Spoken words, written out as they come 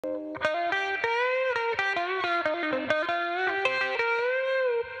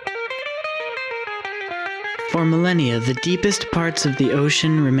For millennia, the deepest parts of the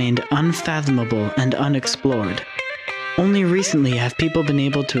ocean remained unfathomable and unexplored. Only recently have people been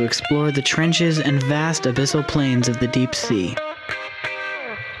able to explore the trenches and vast abyssal plains of the deep sea.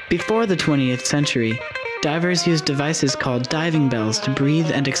 Before the 20th century, divers used devices called diving bells to breathe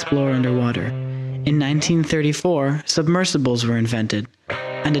and explore underwater. In 1934, submersibles were invented,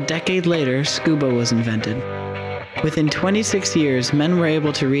 and a decade later, scuba was invented. Within 26 years, men were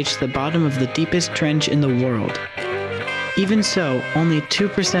able to reach the bottom of the deepest trench in the world. Even so, only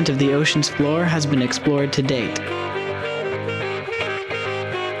 2% of the ocean's floor has been explored to date.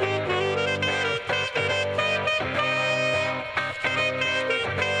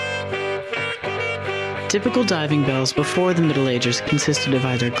 Typical diving bells before the Middle Ages consisted of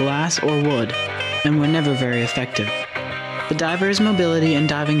either glass or wood, and were never very effective. The diver's mobility and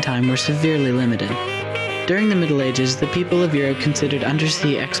diving time were severely limited. During the Middle Ages, the people of Europe considered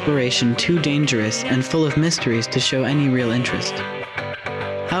undersea exploration too dangerous and full of mysteries to show any real interest.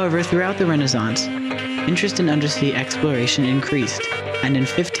 However, throughout the Renaissance, interest in undersea exploration increased, and in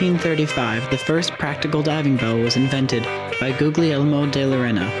 1535 the first practical diving bell was invented by Guglielmo de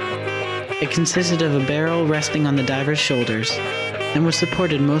Lorena. It consisted of a barrel resting on the diver's shoulders, and was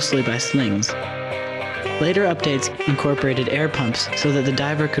supported mostly by slings. Later updates incorporated air pumps so that the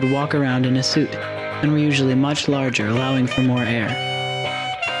diver could walk around in a suit, and were usually much larger, allowing for more air.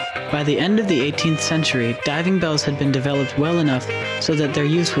 By the end of the 18th century, diving bells had been developed well enough so that their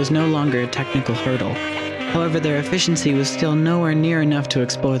use was no longer a technical hurdle. However, their efficiency was still nowhere near enough to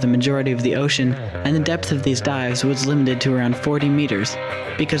explore the majority of the ocean, and the depth of these dives was limited to around 40 meters,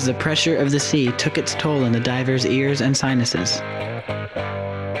 because the pressure of the sea took its toll on the diver's ears and sinuses.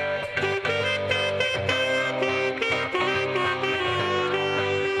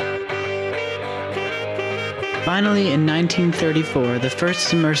 Finally, in 1934, the first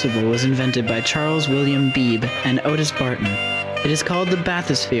submersible was invented by Charles William Beebe and Otis Barton. It is called the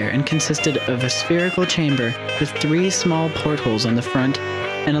bathysphere and consisted of a spherical chamber with 3 small portholes on the front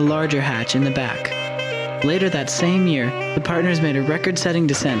and a larger hatch in the back. Later that same year, the partners made a record-setting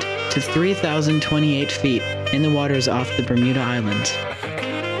descent to 3,028 feet in the waters off the Bermuda Islands.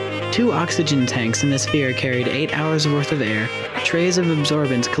 2 oxygen tanks in the sphere carried 8 hours worth of air, trays of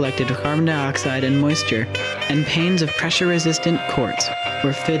absorbents collected carbon dioxide and moisture, and panes of pressure-resistant quartz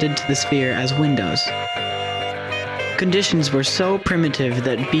were fitted to the sphere as windows. Conditions were so primitive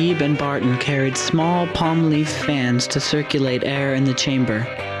that Beebe and Barton carried small palm leaf fans to circulate air in the chamber.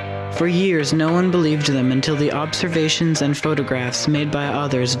 For years, no one believed them until the observations and photographs made by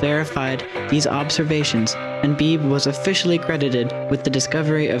others verified these observations, and Beebe was officially credited with the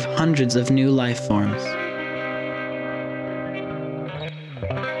discovery of hundreds of new life forms.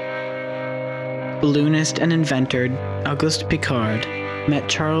 Balloonist and inventor Auguste Piccard met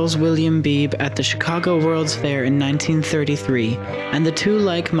Charles William Beebe at the Chicago World's Fair in 1933, and the two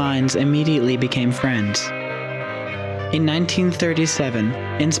like minds immediately became friends. In 1937,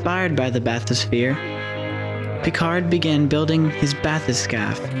 inspired by the bathysphere, Piccard began building his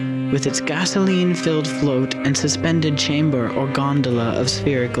bathyscaphe, with its gasoline-filled float and suspended chamber or gondola of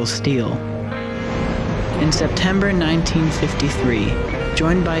spherical steel. In September 1953,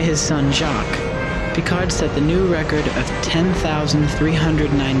 joined by his son Jacques, Piccard set the new record of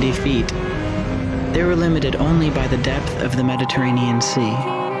 10,390 feet. They were limited only by the depth of the Mediterranean Sea.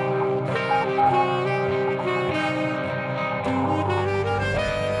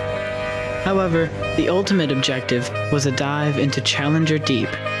 However, the ultimate objective was a dive into Challenger Deep,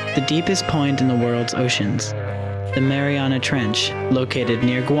 the deepest point in the world's oceans, the Mariana Trench, located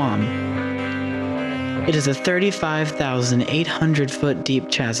near Guam. It is a 35,800-foot deep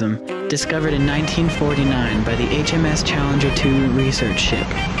chasm discovered in 1949 by the H.M.S. Challenger 2 research ship.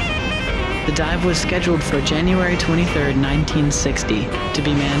 The dive was scheduled for January 23, 1960, to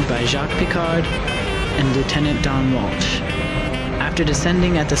be manned by Jacques Piccard and Lieutenant Don Walsh. After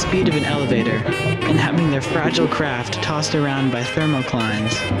descending at the speed of an elevator and having their fragile craft tossed around by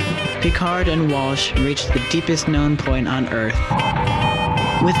thermoclines, Piccard and Walsh reached the deepest known point on Earth.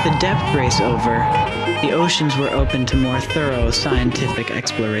 With the depth race over, the oceans were open to more thorough scientific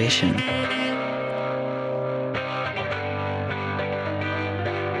exploration.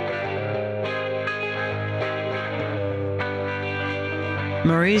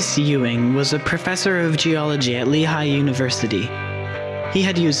 Maurice Ewing was a professor of geology at Lehigh University. He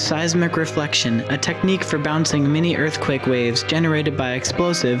had used seismic reflection, a technique for bouncing mini-earthquake waves generated by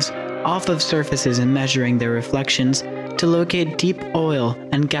explosives off of surfaces and measuring their reflections to locate deep oil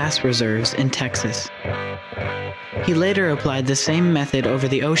and gas reserves in Texas. He later applied the same method over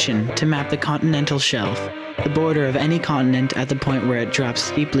the ocean to map the continental shelf, the border of any continent at the point where it drops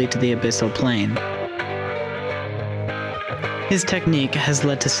steeply to the abyssal plain. His technique has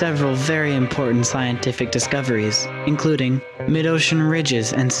led to several very important scientific discoveries, including mid-ocean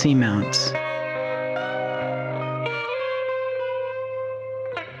ridges and seamounts.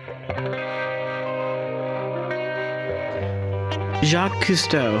 Jacques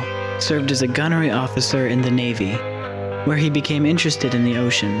Cousteau served as a gunnery officer in the Navy, where he became interested in the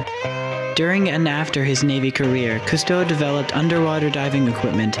ocean. During and after his Navy career, Cousteau developed underwater diving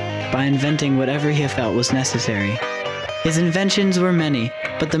equipment by inventing whatever he felt was necessary. His inventions were many,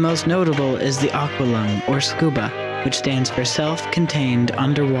 but the most notable is the aqualung, or scuba, which stands for Self-Contained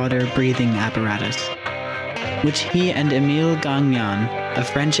Underwater Breathing Apparatus, which he and Émile Gagnon, a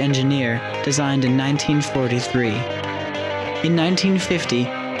French engineer, designed in 1943. In 1950,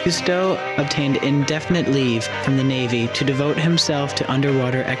 Cousteau obtained indefinite leave from the Navy to devote himself to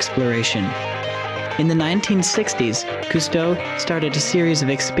underwater exploration. In the 1960s, Cousteau started a series of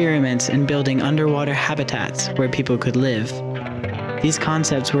experiments in building underwater habitats where people could live. These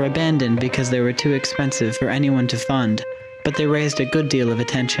concepts were abandoned because they were too expensive for anyone to fund, but they raised a good deal of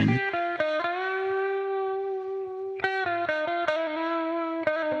attention.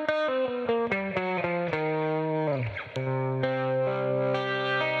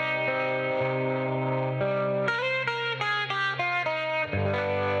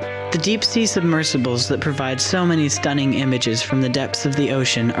 The deep-sea submersibles that provide so many stunning images from the depths of the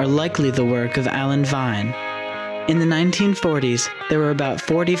ocean are likely the work of Alan Vine. In the 1940s, there were about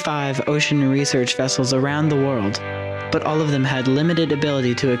 45 ocean research vessels around the world, but all of them had limited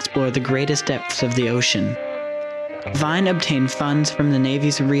ability to explore the greatest depths of the ocean. Vine obtained funds from the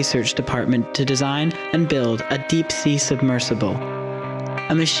Navy's research department to design and build a deep-sea submersible,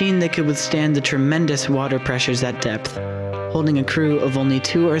 a machine that could withstand the tremendous water pressures at depth, holding a crew of only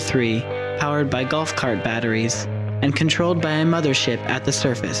 2 or 3, powered by golf cart batteries, and controlled by a mothership at the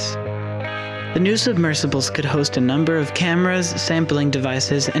surface. The new submersibles could host a number of cameras, sampling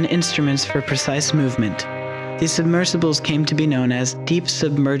devices, and instruments for precise movement. These submersibles came to be known as Deep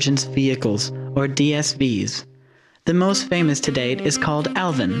Submergence Vehicles, or DSVs. The most famous to date is called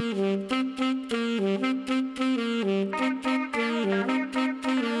Alvin.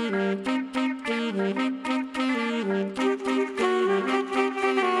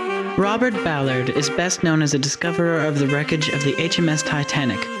 Robert Ballard is best known as a discoverer of the wreckage of the H.M.S.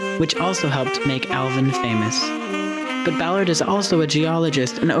 Titanic, which also helped make Alvin famous. But Ballard is also a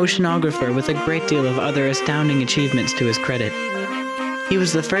geologist and oceanographer with a great deal of other astounding achievements to his credit. He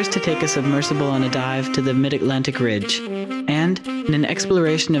was the first to take a submersible on a dive to the mid-Atlantic ridge, and, in an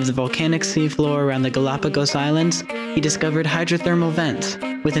exploration of the volcanic seafloor around the Galapagos Islands, he discovered hydrothermal vents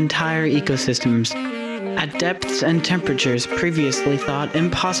with entire ecosystems at depths and temperatures previously thought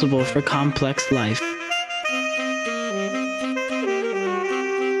impossible for complex life.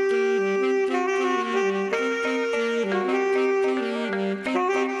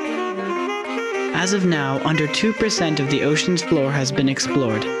 As of now, under 2% of the ocean's floor has been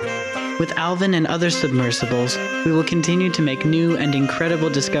explored. With Alvin and other submersibles, we will continue to make new and incredible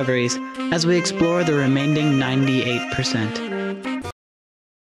discoveries as we explore the remaining 98%.